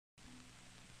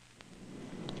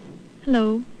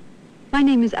Hello, my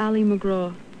name is Ali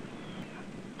MacGraw.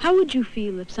 How would you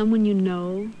feel if someone you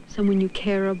know, someone you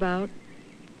care about,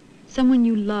 someone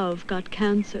you love got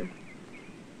cancer?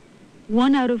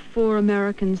 1 out of 4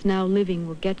 Americans now living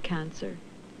will get cancer.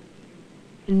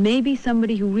 And maybe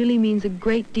somebody who really means a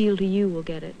great deal to you will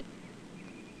get it.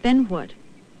 Then what?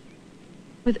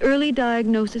 With early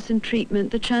diagnosis and treatment,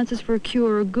 the chances for a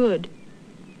cure are good.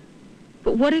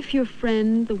 But what if your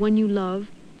friend, the one you love,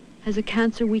 has a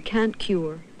cancer we can't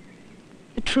cure?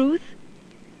 The truth?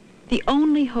 The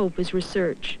only hope is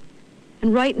research.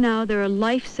 And right now there are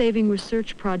life-saving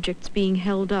research projects being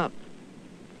held up.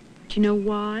 Do you know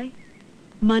why?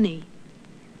 Money.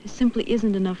 There simply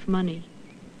isn't enough money.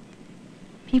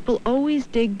 People always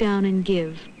dig down and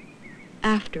give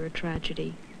after a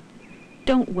tragedy.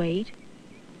 Don't wait.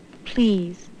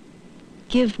 Please,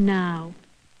 give now.